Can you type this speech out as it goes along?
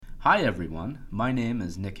Hi everyone, my name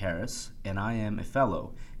is Nick Harris, and I am a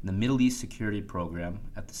fellow in the Middle East Security Program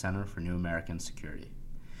at the Center for New American Security.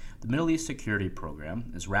 The Middle East Security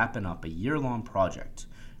Program is wrapping up a year-long project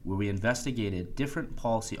where we investigated different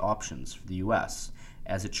policy options for the U.S.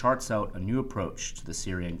 as it charts out a new approach to the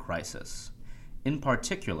Syrian crisis. In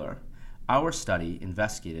particular, our study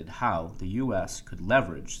investigated how the U.S. could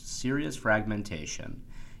leverage Syria's fragmentation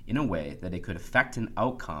in a way that it could affect an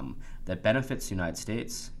outcome that benefits the United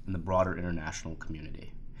States and the broader international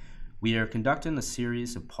community. We are conducting a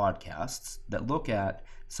series of podcasts that look at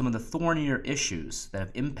some of the thornier issues that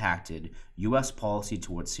have impacted U.S. policy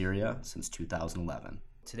towards Syria since 2011.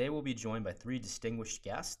 Today we'll be joined by three distinguished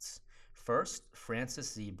guests. First,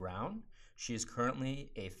 Frances Z. Brown. She is currently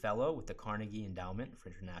a fellow with the Carnegie Endowment for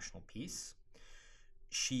International Peace.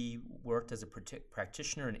 She worked as a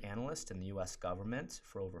practitioner and analyst in the U.S. government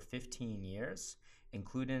for over 15 years,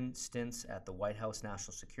 including stints at the White House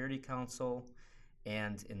National Security Council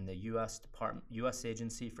and in the U.S.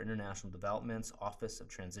 Agency for International Development's Office of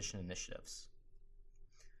Transition Initiatives.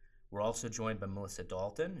 We're also joined by Melissa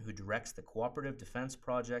Dalton, who directs the Cooperative Defense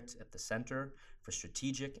Project at the Center for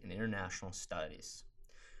Strategic and International Studies.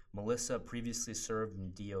 Melissa previously served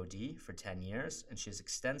in DoD for 10 years, and she has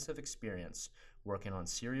extensive experience working on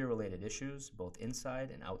Syria-related issues both inside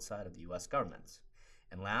and outside of the U.S. government.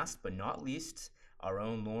 And last but not least, our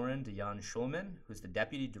own Lauren DeJong-Schulman, who's the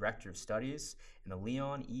Deputy Director of Studies and the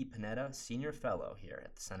Leon E. Panetta Senior Fellow here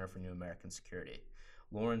at the Center for New American Security.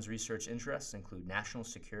 Lauren's research interests include national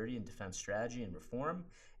security and defense strategy and reform,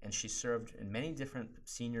 and she served in many different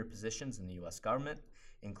senior positions in the U.S. government,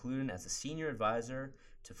 including as a senior advisor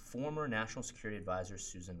to former National Security Advisor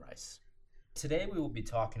Susan Rice. Today we will be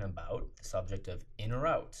talking about the subject of in or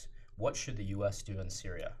out. What should the U.S. do in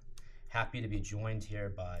Syria? Happy to be joined here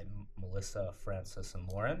by Melissa, Frances, and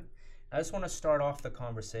Lauren. I just want to start off the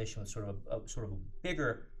conversation with sort of a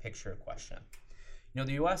bigger picture question. You know,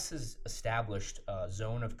 the U.S. has established a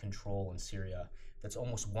zone of control in Syria that's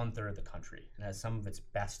almost 1/3 of the country and has some of its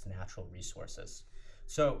best natural resources.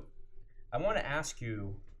 So I want to ask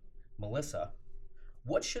you, Melissa,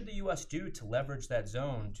 what should the U.S. do to leverage that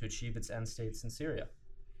zone to achieve its end states in Syria?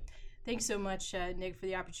 Thanks so much, Nick, for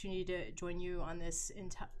the opportunity to join you on this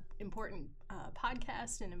important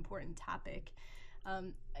podcast and important topic. I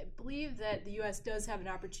believe that the U.S. does have an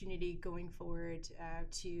opportunity going forward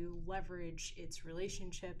to leverage its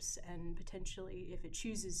relationships and potentially, if it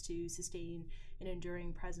chooses to, sustain an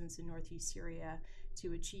enduring presence in northeast Syria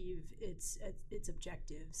to achieve its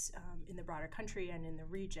objectives in the broader country and in the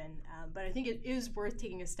region. But I think it is worth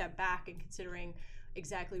taking a step back and considering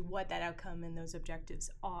exactly what that outcome and those objectives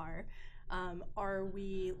are. Are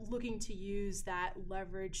we looking to use that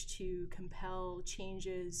leverage to compel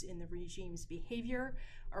changes in the regime's behavior?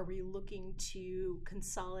 Are we looking to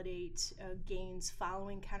consolidate gains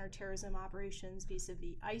following counterterrorism operations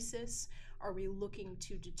vis-a-vis ISIS? Are we looking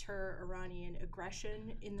to deter Iranian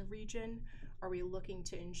aggression in the region? Are we looking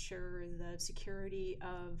to ensure the security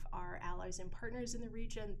of our allies and partners in the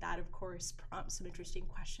region? That, of course, prompts some interesting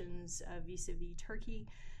questions vis-a-vis Turkey.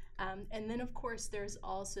 And then, of course, there's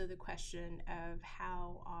also the question of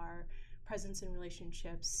how our presence and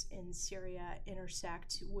relationships in Syria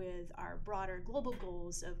intersect with our broader global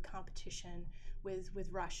goals of competition with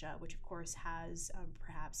Russia, which, of course, has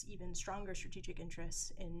perhaps even stronger strategic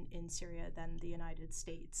interests in Syria than the United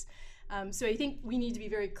States. So I think we need to be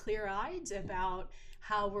very clear-eyed about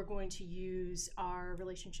how we're going to use our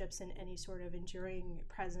relationships and any sort of enduring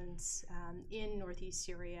presence in northeast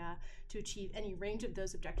Syria to achieve any range of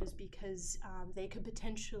those objectives, because they could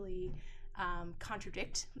potentially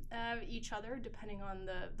contradict each other depending on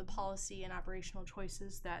the policy and operational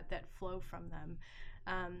choices that flow from them.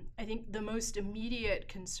 I think the most immediate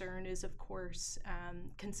concern is, of course,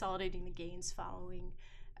 consolidating the gains following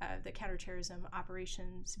the counterterrorism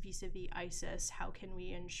operations vis-a-vis ISIS. How can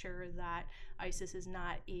we ensure that ISIS is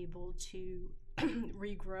not able to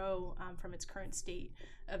regrow from its current state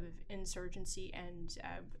of insurgency and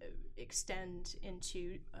extend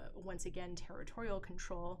into, once again, territorial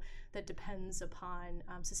control that depends upon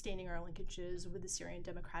sustaining our linkages with the Syrian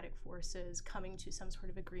Democratic Forces, coming to some sort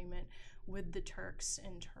of agreement with the Turks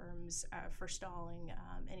in terms of forestalling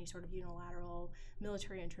any sort of unilateral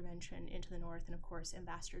military intervention into the north. And of course,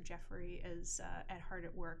 Ambassador Jeffrey is hard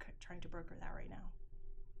at work trying to broker that right now.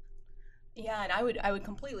 Yeah, and I would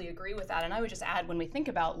completely agree with that. And I would just add, when we think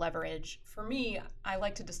about leverage, for me, I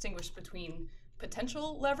like to distinguish between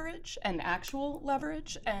potential leverage and actual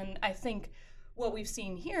leverage. And I think what we've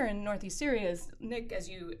seen here in northeast Syria is, Nick, as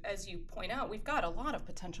you point out, we've got a lot of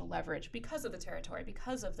potential leverage because of the territory,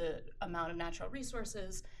 because of the amount of natural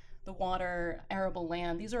resources, the water, arable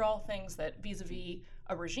land. These are all things that vis-a-vis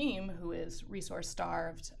a regime who is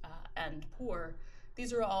resource-starved and poor,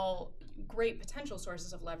 these are all great potential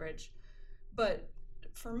sources of leverage. But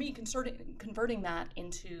for me, converting that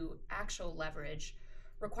into actual leverage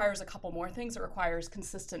requires a couple more things. It requires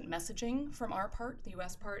consistent messaging from our part, the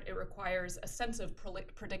US part. It requires a sense of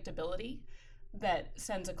predictability that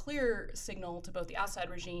sends a clear signal to both the Assad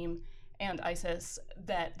regime and ISIS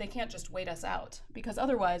that they can't just wait us out, because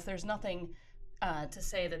otherwise there's nothing to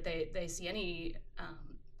say that they see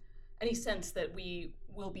any sense that we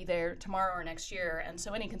will be there tomorrow or next year. And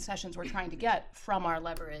so any concessions we're trying to get from our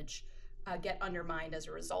leverage get undermined as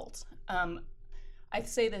a result. I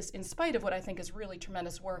say this in spite of what I think is really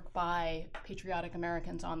tremendous work by patriotic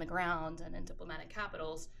Americans on the ground and in diplomatic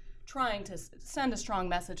capitals, trying to send a strong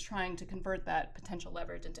message, trying to convert that potential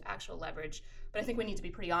leverage into actual leverage. But I think we need to be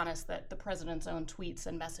pretty honest that the president's own tweets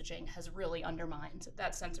and messaging has really undermined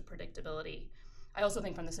that sense of predictability. I also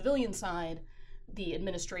think from the civilian side, the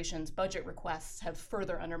administration's budget requests have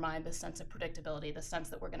further undermined the sense of predictability, the sense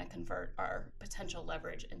that we're going to convert our potential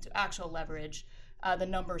leverage into actual leverage. The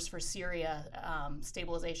numbers for Syria,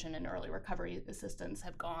 stabilization and early recovery assistance,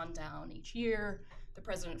 have gone down each year. The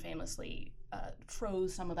president famously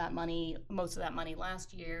froze some of that money, most of that money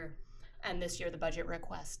last year. And this year, the budget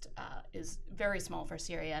request is very small for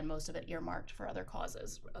Syria, and most of it earmarked for other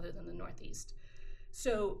causes other than the Northeast.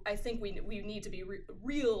 So I think we need to be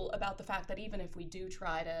real about the fact that even if we do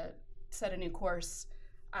try to set a new course,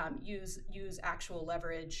 use actual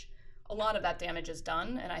leverage, a lot of that damage is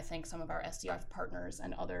done, and I think some of our SDF partners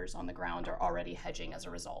and others on the ground are already hedging as a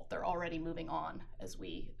result. They're already moving on as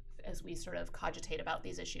we sort of cogitate about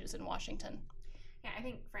these issues in Washington. Yeah, I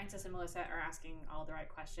think Frances and Melissa are asking all the right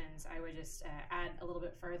questions. I would just add a little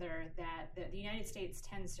bit further that the United States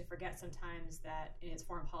tends to forget sometimes that in its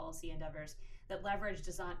foreign policy endeavors, that leverage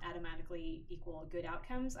does not automatically equal good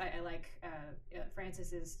outcomes. I like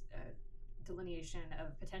Frances's delineation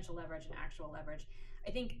of potential leverage and actual leverage. I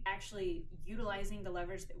think actually utilizing the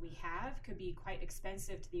leverage that we have could be quite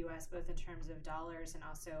expensive to the U.S., both in terms of dollars and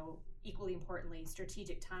also, equally importantly,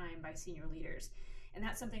 strategic time by senior leaders. And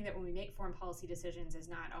that's something that when we make foreign policy decisions is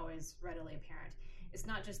not always readily apparent. It's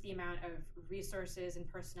not just the amount of resources and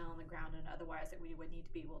personnel on the ground and otherwise that we would need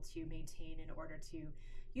to be able to maintain in order to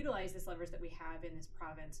utilize this leverage that we have in this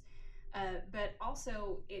province. But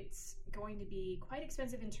also it's going to be quite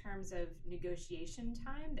expensive in terms of negotiation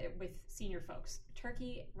time with senior folks.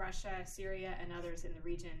 Turkey, Russia, Syria, and others in the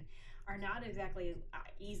region are not exactly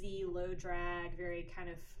easy, low drag, very kind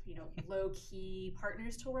of, low key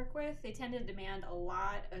partners to work with. They tend to demand a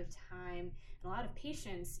lot of time and a lot of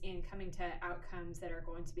patience in coming to outcomes that are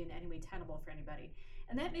going to be in any way tenable for anybody.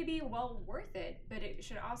 And that may be well worth it, but it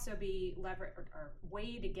should also be or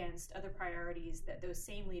weighed against other priorities that those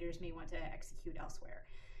same leaders may want to execute elsewhere.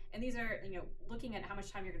 And these are, looking at how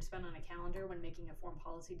much time you're going to spend on a calendar when making a foreign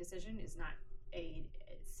policy decision is not a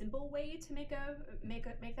simple way to make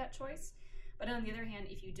that choice. But on the other hand,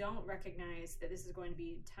 if you don't recognize that this is going to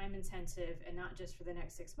be time intensive and not just for the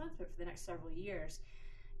next 6 months, but for the next several years,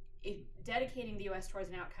 dedicating the U.S. towards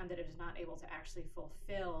an outcome that it is not able to actually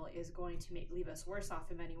fulfill is going to leave us worse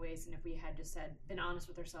off in many ways than if we had just been honest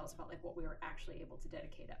with ourselves about what we were actually able to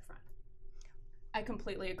dedicate up front. I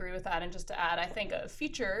completely agree with that. And just to add, I think a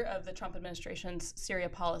feature of the Trump administration's Syria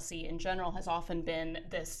policy in general has often been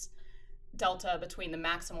this delta between the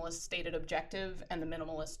maximalist stated objective and the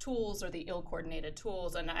minimalist tools or the ill-coordinated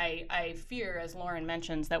tools. And I fear, as Lauren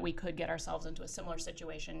mentions, that we could get ourselves into a similar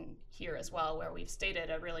situation here as well, where we've stated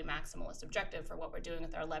a really maximalist objective for what we're doing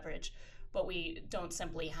with our leverage, but we don't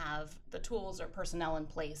simply have the tools or personnel in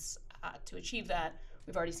place to achieve that.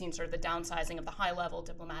 We've already seen sort of the downsizing of the high-level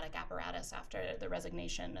diplomatic apparatus after the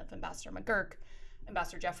resignation of Ambassador McGurk.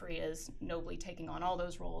 Ambassador Jeffrey is nobly taking on all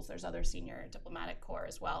those roles. There's other senior diplomatic corps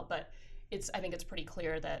as well, but I think it's pretty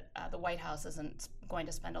clear that the White House isn't going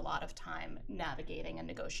to spend a lot of time navigating and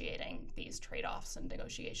negotiating these trade-offs and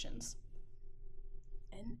negotiations.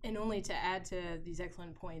 And only to add to these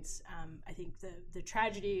excellent points, I think the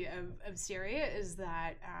tragedy of Syria is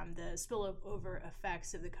that the spillover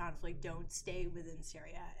effects of the conflict don't stay within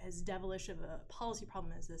Syria. As devilish of a policy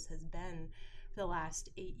problem as this has been for the last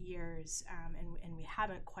 8 years, and we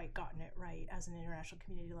haven't quite gotten it right as an international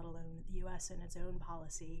community, let alone the U.S. and its own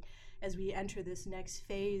policy, as we enter this next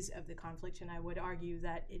phase of the conflict. And I would argue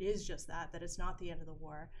that it is just that it's not the end of the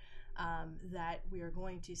war. that we are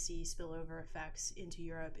going to see spillover effects into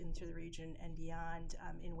Europe, into the region, and beyond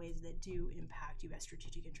in ways that do impact U.S.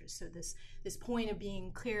 strategic interests. So this point of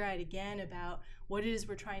being clear-eyed again about what it is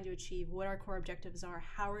we're trying to achieve, what our core objectives are,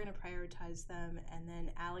 how we're going to prioritize them, and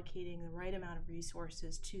then allocating the right amount of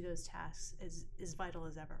resources to those tasks is vital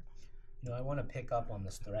as ever. I want to pick up on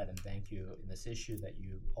this thread and thank you. In this issue that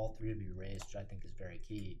all three of you raised, which I think is very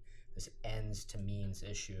key, this ends to means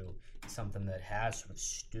issue is something that has sort of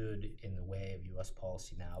stood in the way of U.S.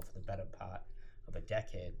 policy now for the better part of a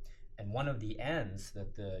decade. And one of the ends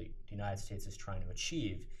that the United States is trying to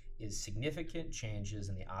achieve is significant changes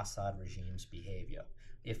in the Assad regime's behavior,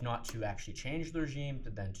 if not to actually change the regime,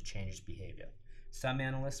 but then to change its behavior. Some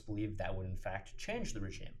analysts believe that would in fact change the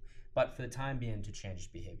regime, but for the time being to change its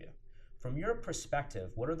behavior. From your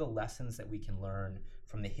perspective, what are the lessons that we can learn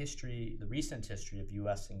from the recent history of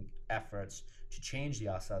U.S. efforts to change the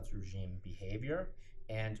Assad regime behavior,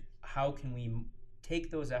 and how can we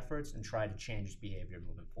take those efforts and try to change its behavior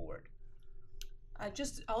moving forward?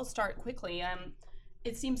 I'll start quickly.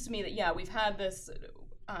 It seems to me that, we've had this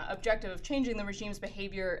objective of changing the regime's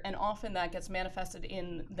behavior, and often that gets manifested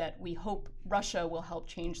in that we hope Russia will help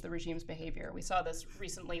change the regime's behavior. We saw this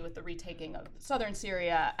recently with the retaking of southern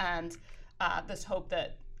Syria, and this hope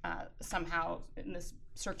that somehow in this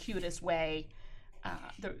circuitous way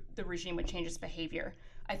the regime would change its behavior.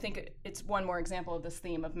 I think it's one more example of this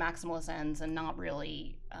theme of maximalist ends and not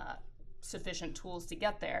really sufficient tools to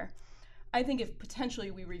get there. I think if potentially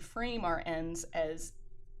we reframe our ends as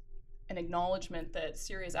an acknowledgement that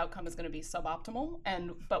Syria's outcome is going to be suboptimal,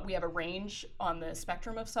 but we have a range on the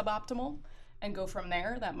spectrum of suboptimal, and go from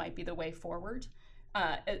there, that might be the way forward.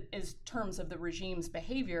 Is terms of the regime's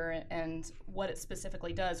behavior and what it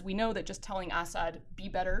specifically does. We know that just telling Assad, be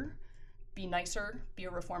better, be nicer, be a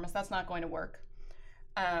reformist, that's not going to work.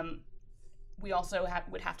 We also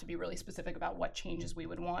would have to be really specific about what changes we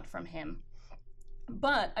would want from him.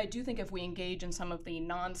 But I do think if we engage in some of the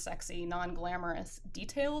non-sexy, non-glamorous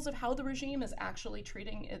details of how the regime is actually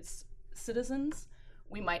treating its citizens,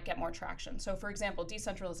 we might get more traction. So for example,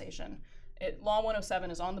 decentralization. Law 107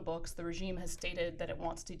 is on the books. The regime has stated that it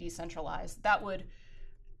wants to decentralize. That would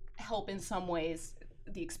help in some ways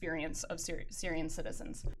the experience of Syrian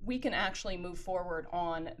citizens. We can actually move forward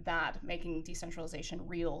on that, making decentralization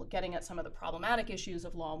real, getting at some of the problematic issues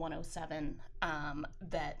of Law 107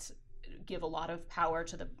 that give a lot of power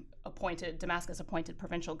to the Damascus-appointed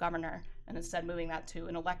provincial governor, and instead moving that to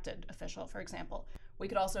an elected official, for example. We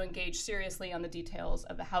could also engage seriously on the details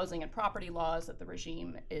of the housing and property laws that the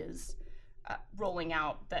regime is rolling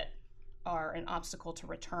out that are an obstacle to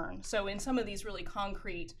return. So in some of these really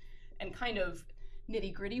concrete and kind of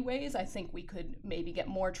nitty-gritty ways, I think we could maybe get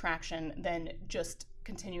more traction than just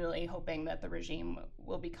continually hoping that the regime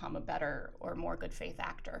will become a better or more good faith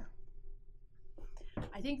actor.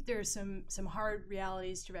 I think there's some hard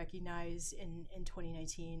realities to recognize in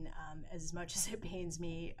 2019, as much as it pains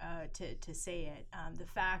me to say it. The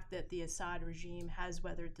fact that the Assad regime has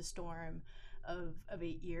weathered the storm of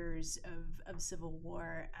 8 years of civil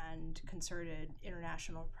war and concerted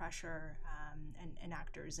international pressure and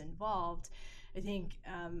actors involved, I think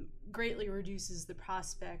greatly reduces the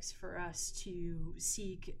prospects for us to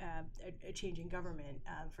seek a changing government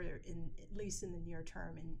at least in the near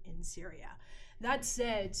term in Syria. That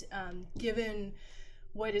said, given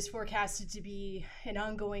what is forecasted to be an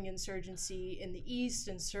ongoing insurgency in the east,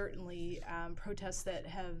 and certainly protests that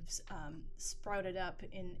have sprouted up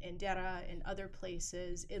in Deraa and other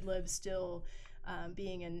places, Idlib still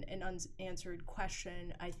being an unanswered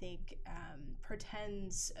question, I think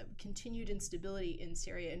portends continued instability in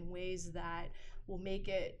Syria in ways that will make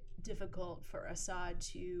it difficult for Assad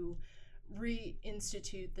to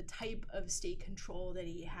reinstitute the type of state control that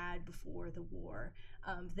he had before the war.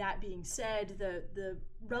 That being said, the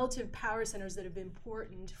relative power centers that have been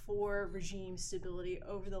important for regime stability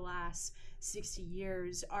over the last 60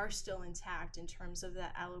 years are still intact in terms of the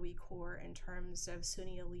Alawi core, in terms of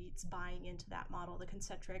Sunni elites buying into that model, the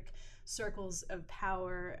concentric circles of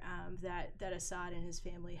power that Assad and his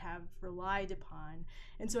family have relied upon.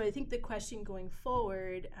 And so I think the question going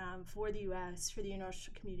forward for the U.S., for the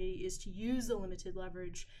international community, is to use the limited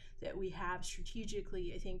leverage that we have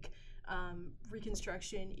strategically. I think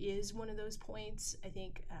reconstruction is one of those points. I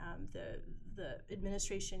think the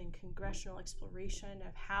administration and congressional exploration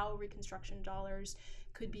of how reconstruction dollars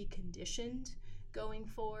could be conditioned going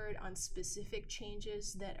forward on specific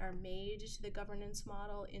changes that are made to the governance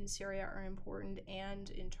model in Syria are important, and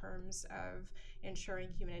in terms of ensuring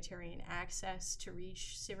humanitarian access to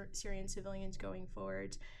reach Syrian civilians going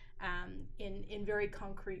forward. in very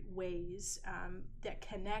concrete ways that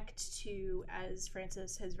connect to, as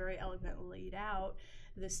Francis has very eloquently laid out,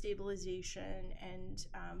 the stabilization and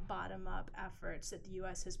bottom-up efforts that the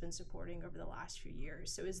U.S. has been supporting over the last few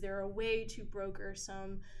years. So is there a way to broker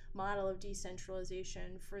some model of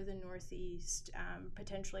decentralization for the Northeast,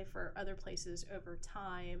 potentially for other places over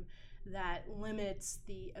time, that limits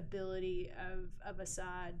the ability of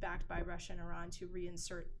Assad, backed by Russia and Iran, to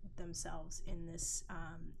reinsert themselves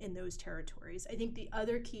in those territories? I think the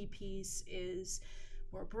other key piece is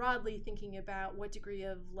more broadly thinking about what degree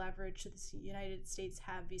of leverage does the United States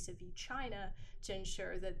have vis-a-vis China to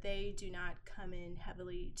ensure that they do not come in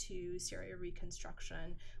heavily to Syria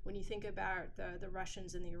reconstruction. When you think about the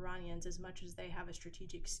Russians and the Iranians, as much as they have a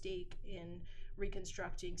strategic stake in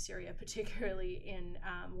reconstructing Syria, particularly in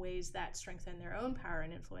ways that strengthen their own power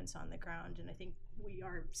and influence on the ground, and I think we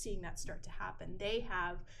are seeing that start to happen, they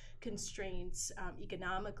have constraints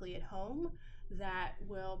economically at home that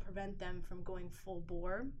will prevent them from going full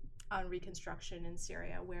bore on reconstruction in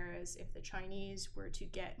Syria. Whereas if the Chinese were to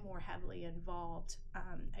get more heavily involved,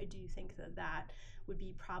 I do think that that would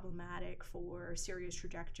be problematic for Syria's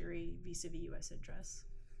trajectory vis-a-vis U.S. interests.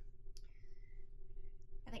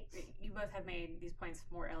 I think you both have made these points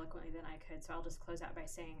more eloquently than I could, so I'll just close out by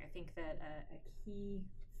saying I think that a key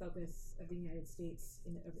focus of the United States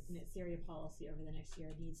in its Syria policy over the next year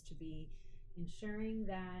needs to be ensuring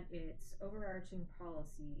that its overarching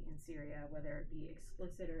policy in Syria, whether it be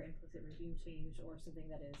explicit or implicit regime change or something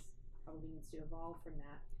that is probably needs to evolve from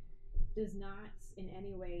that, does not in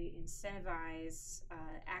any way incentivize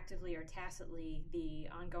actively or tacitly the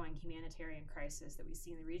ongoing humanitarian crisis that we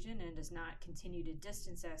see in the region, and does not continue to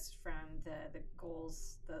distance us from the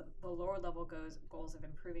goals, the lower level goals of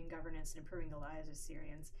improving governance and improving the lives of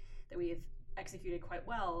Syrians that we have executed quite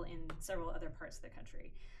well in several other parts of the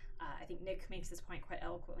country. I think Nick makes this point quite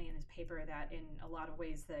eloquently in his paper that in a lot of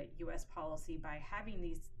ways the U.S. policy, by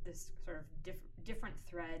having this sort of different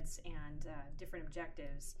threads and different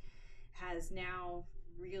objectives, has now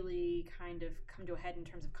really kind of come to a head in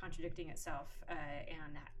terms of contradicting itself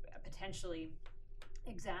and potentially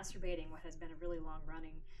exacerbating what has been a really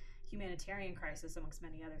long-running humanitarian crisis, amongst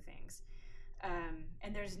many other things.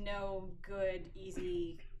 And there's no good,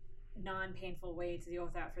 easy, non-painful way to deal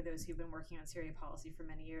with that for those who've been working on Syria policy for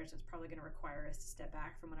many years. It's probably going to require us to step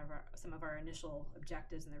back from some of our initial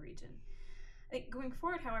objectives in the region. I think going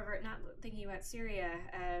forward, however, not thinking about Syria,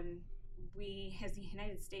 we as the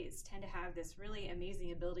United States tend to have this really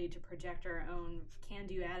amazing ability to project our own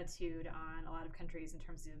can-do attitude on a lot of countries in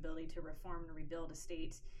terms of the ability to reform and rebuild a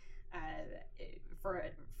state for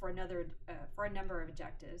a number of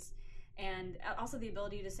objectives. And also the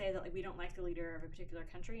ability to say that, like, we don't like the leader of a particular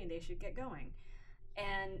country and they should get going.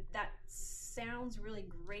 And that sounds really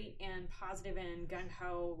great and positive and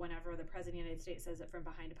gung-ho whenever the President of the United States says it from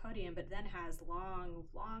behind a podium, but then has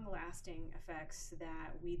long-lasting effects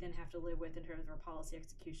that we then have to live with in terms of our policy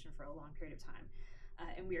execution for a long period of time.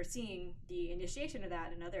 And we are seeing the initiation of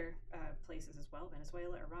that in other places as well,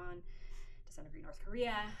 Venezuela, Iran, to some degree North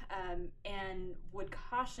Korea, and would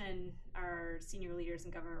caution our senior leaders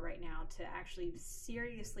in government right now to actually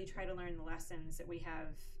seriously try to learn the lessons that we have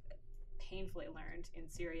painfully learned in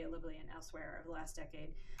Syria, Libya, and elsewhere over the last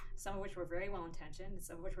decade, some of which were very well intentioned,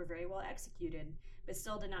 some of which were very well executed, but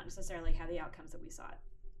still did not necessarily have the outcomes that we sought.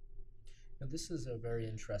 Now, this is a very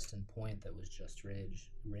interesting point that was just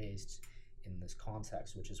raised in this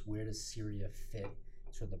context, which is, where does Syria fit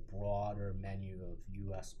sort of the broader menu of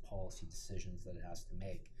U.S. policy decisions that it has to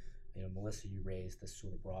make? You know, Melissa, you raised this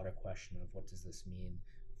sort of broader question of what does this mean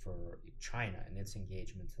for China and its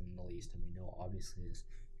engagement in the Middle East, and we know obviously, as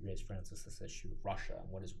you raised, Francis, this issue of Russia and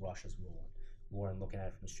what is Russia's role, more in looking at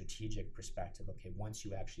it from a strategic perspective. Okay, once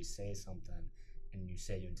you actually say something and you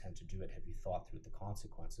say you intend to do it, have you thought through what the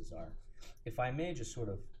consequences are? If I may just sort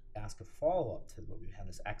of ask a follow-up to what we've had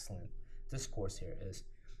this excellent discourse here,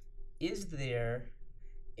 is there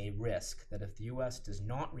a risk that if the U.S. does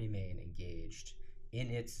not remain engaged in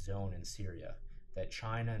its zone in Syria, that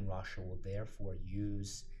China and Russia will therefore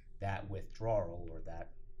use that withdrawal, or that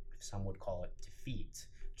some would call it defeat,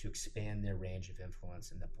 to expand their range of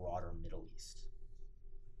influence in the broader Middle East?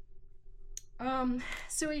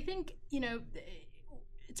 So I think,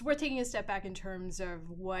 it's worth taking a step back in terms of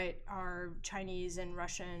what are Chinese and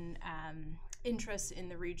Russian interests in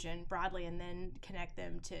the region broadly, and then connect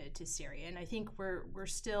them to Syria. And I think we're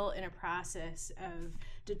still in a process of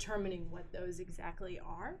determining what those exactly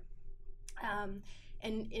are.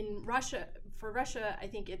 And for Russia, I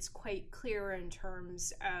think it's quite clear in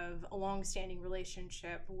terms of a long-standing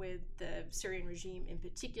relationship with the Syrian regime in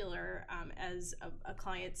particular, as a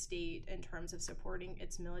client state in terms of supporting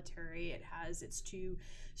its military. It has its two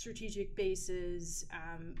strategic bases,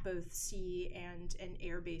 both sea and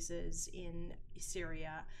air bases in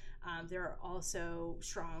Syria. There are also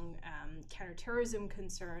strong counterterrorism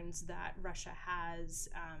concerns that Russia has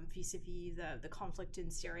vis-a-vis the conflict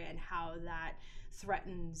in Syria and how that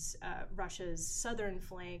threatens Russia's southern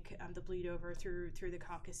flank, the bleed over through the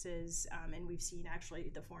Caucasus, and we've seen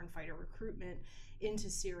actually the foreign fighter recruitment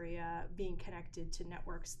into Syria being connected to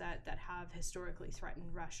networks that have historically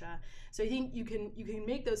threatened Russia. So I think you can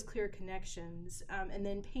make those clear connections, and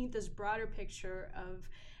then paint this broader picture of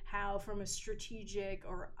how, from a strategic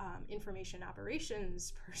or information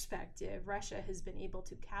operations perspective, Russia has been able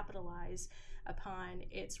to capitalize upon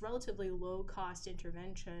its relatively low-cost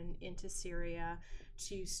intervention into Syria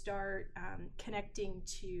to start connecting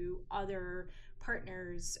to other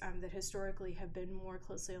partners that historically have been more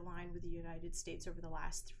closely aligned with the United States over the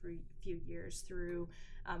last few years through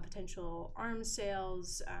potential arms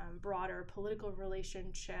sales, broader political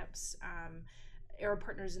relationships, Arab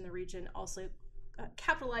partners in the region also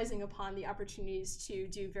capitalizing upon the opportunities to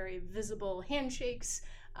do very visible handshakes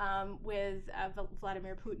with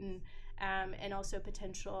Vladimir Putin, and also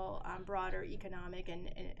potential broader economic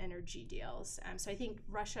and energy deals. So I think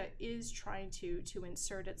Russia is trying to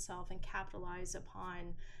insert itself and capitalize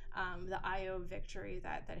upon the IO victory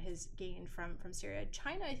that has gained from Syria.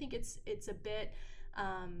 China, I think it's a bit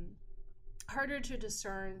harder to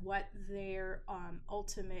discern what their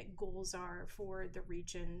ultimate goals are for the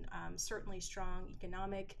region. Certainly strong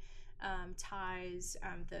economic ties,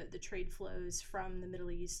 the trade flows from the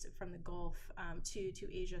Middle East, from the Gulf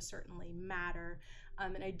to Asia certainly matter.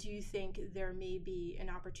 And I do think there may be an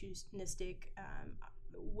opportunistic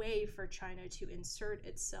way for China to insert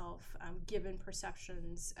itself, given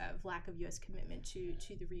perceptions of lack of U.S. commitment to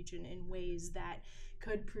the region in ways that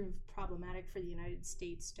could prove problematic for the United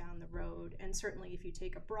States down the road. And certainly if you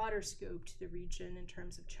take a broader scope to the region in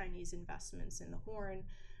terms of Chinese investments in the Horn,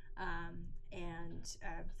 and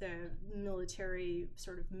the military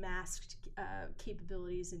sort of masked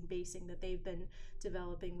capabilities and basing that they've been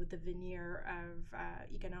developing with the veneer of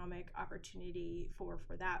economic opportunity for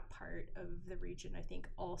that part of the region, I think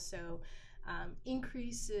also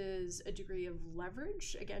increases a degree of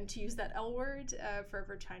leverage, again, to use that L word,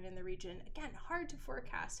 for China in the region. Again, hard to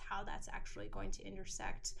forecast how that's actually going to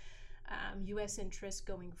intersect U.S. interests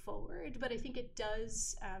going forward, but I think it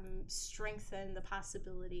does strengthen the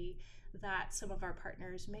possibility that some of our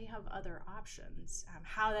partners may have other options.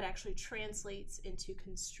 How that actually translates into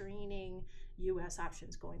constraining U.S.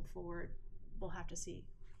 options going forward, we'll have to see.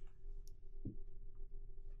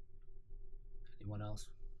 Anyone else?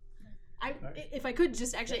 If I could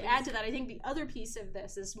just actually add to that, I think the other piece of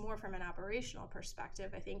this is more from an operational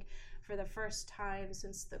perspective. I think for the first time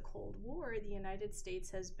since the Cold War, the United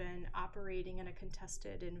States has been operating in a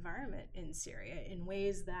contested environment in Syria in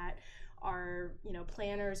ways that our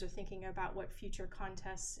planners are thinking about what future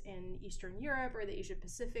contests in Eastern Europe or the Asia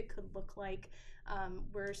Pacific could look like.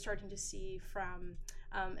 We're starting to see from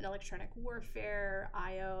an electronic warfare,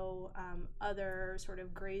 IO, other sort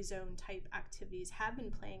of gray zone type activities have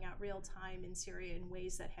been playing out real time in Syria in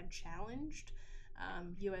ways that have challenged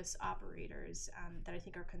U.S. operators that I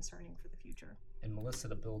think are concerning for the future. And Melissa,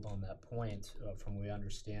 to build on that point, from what we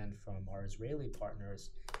understand from our Israeli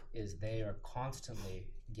partners, is they are constantly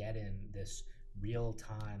getting this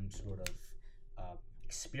real-time sort of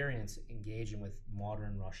experience engaging with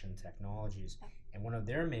modern Russian technologies. And one of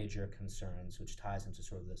their major concerns, which ties into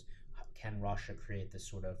sort of this, can Russia create this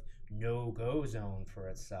sort of no-go zone for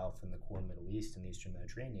itself in the core Middle East and the Eastern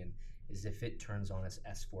Mediterranean, is if it turns on its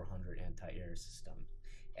S-400 anti-air system.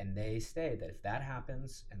 And they say that if that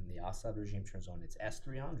happens and the Assad regime turns on its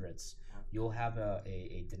S-300s, you'll have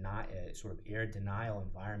a sort of air denial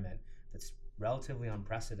environment that's relatively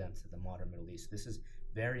unprecedented in the modern Middle East. This is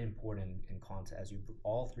very important in context, as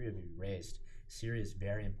all three of you raised. Syria is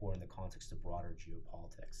very important in the context of broader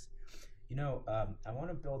geopolitics. I want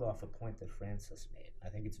to build off a point that Francis made. I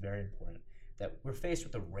think it's very important that we're faced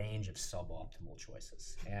with a range of suboptimal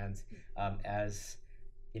choices. And as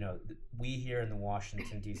we here in the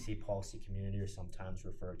Washington, D.C. policy community are sometimes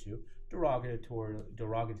referred to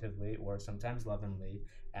derogatively or sometimes lovingly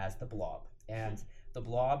as the blob. And the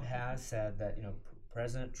blob has said that,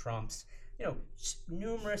 President Trump's,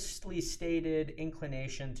 numerously stated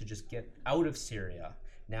inclination to just get out of Syria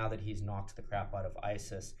now that he's knocked the crap out of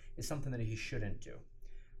ISIS is something that he shouldn't do.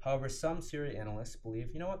 However, some Syria analysts believe,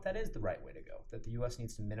 you know what, that is the right way to go, that the U.S.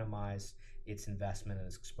 needs to minimize its investment and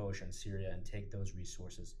its exposure in Syria and take those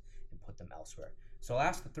resources and put them elsewhere. So I'll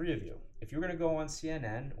ask the three of you, if you're going to go on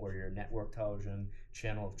CNN or your network television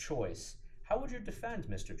channel of choice, how would you defend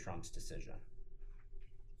Mr. Trump's decision?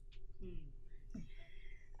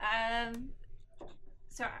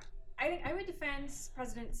 So I would defend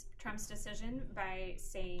President Trump's decision by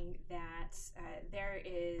saying that there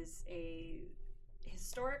is a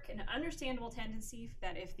historic and understandable tendency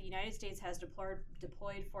that if the United States has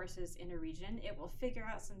deployed forces in a region, it will figure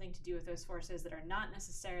out something to do with those forces that are not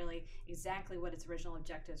necessarily exactly what its original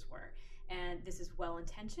objectives were. And this is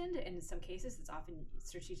well-intentioned, and in some cases it's often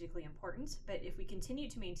strategically important. But if we continue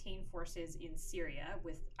to maintain forces in Syria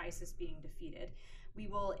with ISIS being defeated, we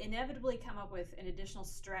will inevitably come up with an additional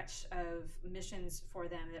stretch of missions for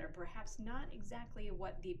them that are perhaps not exactly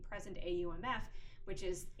what the present AUMF, which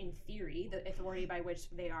is in theory the authority by which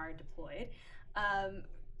they are deployed,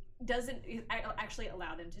 doesn't actually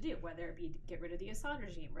allow them to do, whether it be to get rid of the Assad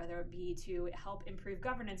regime, whether it be to help improve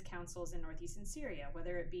governance councils in northeastern Syria,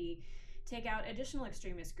 whether it be take out additional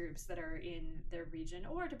extremist groups that are in their region,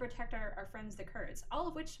 or to protect our friends the Kurds, all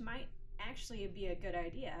of which might actually be a good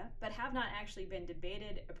idea, but have not actually been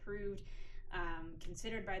debated, approved,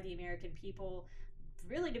 considered by the American people,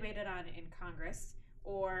 really debated on in Congress,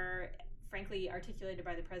 or frankly articulated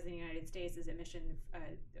by the President of the United States as a mission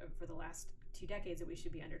for the last 2 decades that we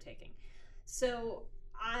should be undertaking. So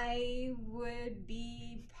I would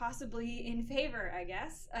be possibly in favor, I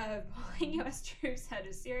guess, of pulling U.S. troops out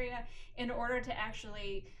of Syria in order to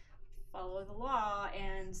actually follow the law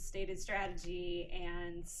and stated strategy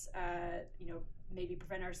and, maybe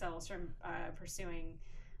prevent ourselves from pursuing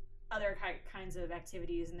other kinds of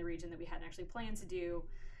activities in the region that we hadn't actually planned to do.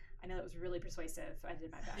 I know that was really persuasive. I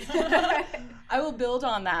did my best. I will build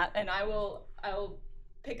on that, and I will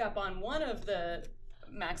pick up on one of the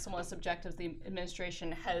maximalist objectives the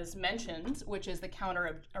administration has mentioned, which is the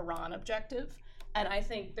counter-Iran objective. And I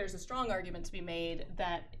think there's a strong argument to be made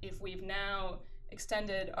that if we've now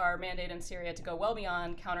extended our mandate in Syria to go well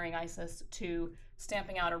beyond countering ISIS to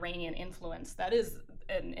stamping out Iranian influence, that is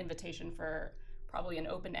an invitation for probably an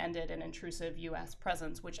open-ended and intrusive U.S.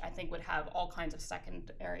 presence, which I think would have all kinds of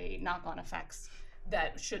secondary knock-on effects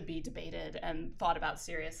that should be debated and thought about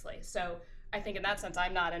seriously. So I think in that sense,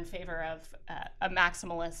 I'm not in favor of a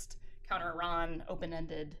maximalist counter-Iran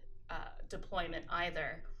open-ended deployment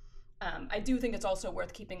either. I do think it's also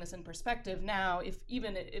worth keeping this in perspective now. If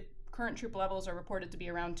current troop levels are reported to be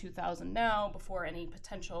around 2,000 now, before any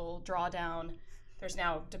potential drawdown, there's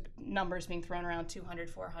now numbers being thrown around 200,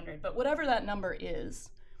 400. But whatever that number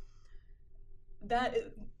is, that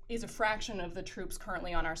is a fraction of the troops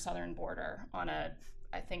currently on our southern border on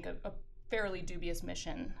I think a fairly dubious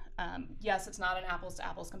mission. Yes, it's not an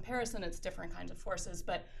apples-to-apples comparison. It's different kinds of forces.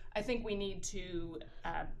 But I think we need to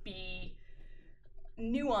be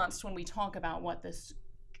nuanced when we talk about what this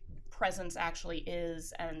presence actually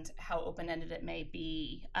is and how open-ended it may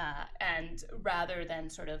be, and rather than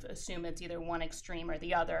sort of assume it's either one extreme or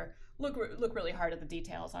the other, look really hard at the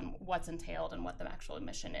details on what's entailed and what the actual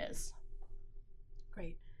mission is.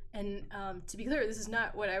 Great. And to be clear, this is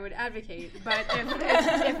not what I would advocate, but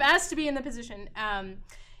if asked to be in the position,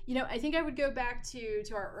 I think I would go back to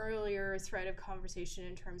our earlier thread of conversation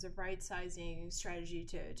in terms of right-sizing strategy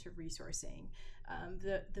to resourcing.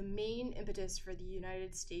 The main impetus for the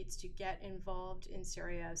United States to get involved in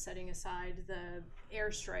Syria, setting aside the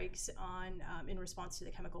airstrikes in response to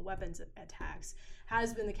the chemical weapons attacks,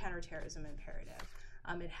 has been the counterterrorism imperative.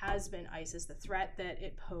 It has been ISIS, the threat that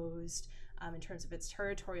it posed in terms of its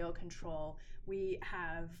territorial control. We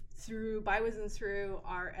have, by with and through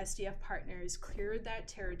our SDF partners, cleared that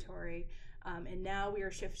territory. And now we are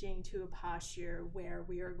shifting to a posture where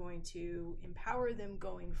we are going to empower them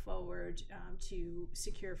going forward to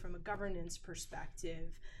secure from a governance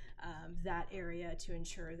perspective that area to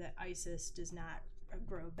ensure that ISIS does not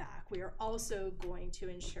grow back. We are also going to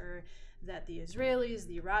ensure that the Israelis,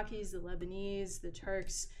 the Iraqis, the Lebanese, the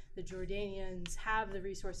Turks, the Jordanians have the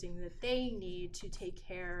resourcing that they need to take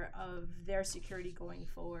care of their security going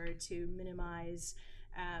forward to minimize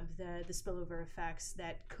the spillover effects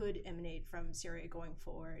that could emanate from Syria going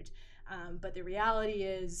forward. But the reality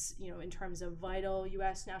is, in terms of vital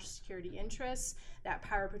U.S. national security interests, that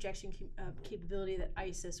power projection capability that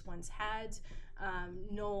ISIS once had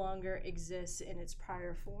no longer exists in its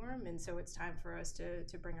prior form, and so it's time for us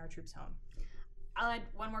to bring our troops home. I'll add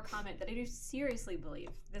one more comment that I do seriously believe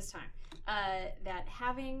this time, that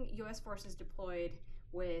having U.S. forces deployed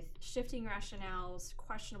with shifting rationales,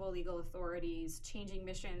 questionable legal authorities, changing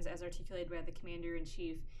missions as articulated by the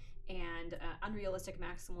Commander-in-Chief, and unrealistic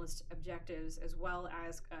maximalist objectives, as well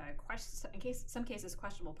as some cases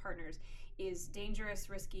questionable partners, is dangerous,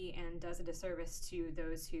 risky, and does a disservice to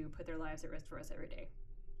those who put their lives at risk for us every day.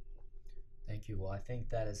 Thank you. Well, I think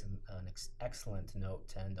that is an excellent note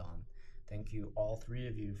to end on. Thank you, all three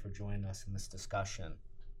of you, for joining us in this discussion.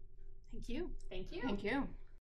 Thank you. Thank you. Thank you.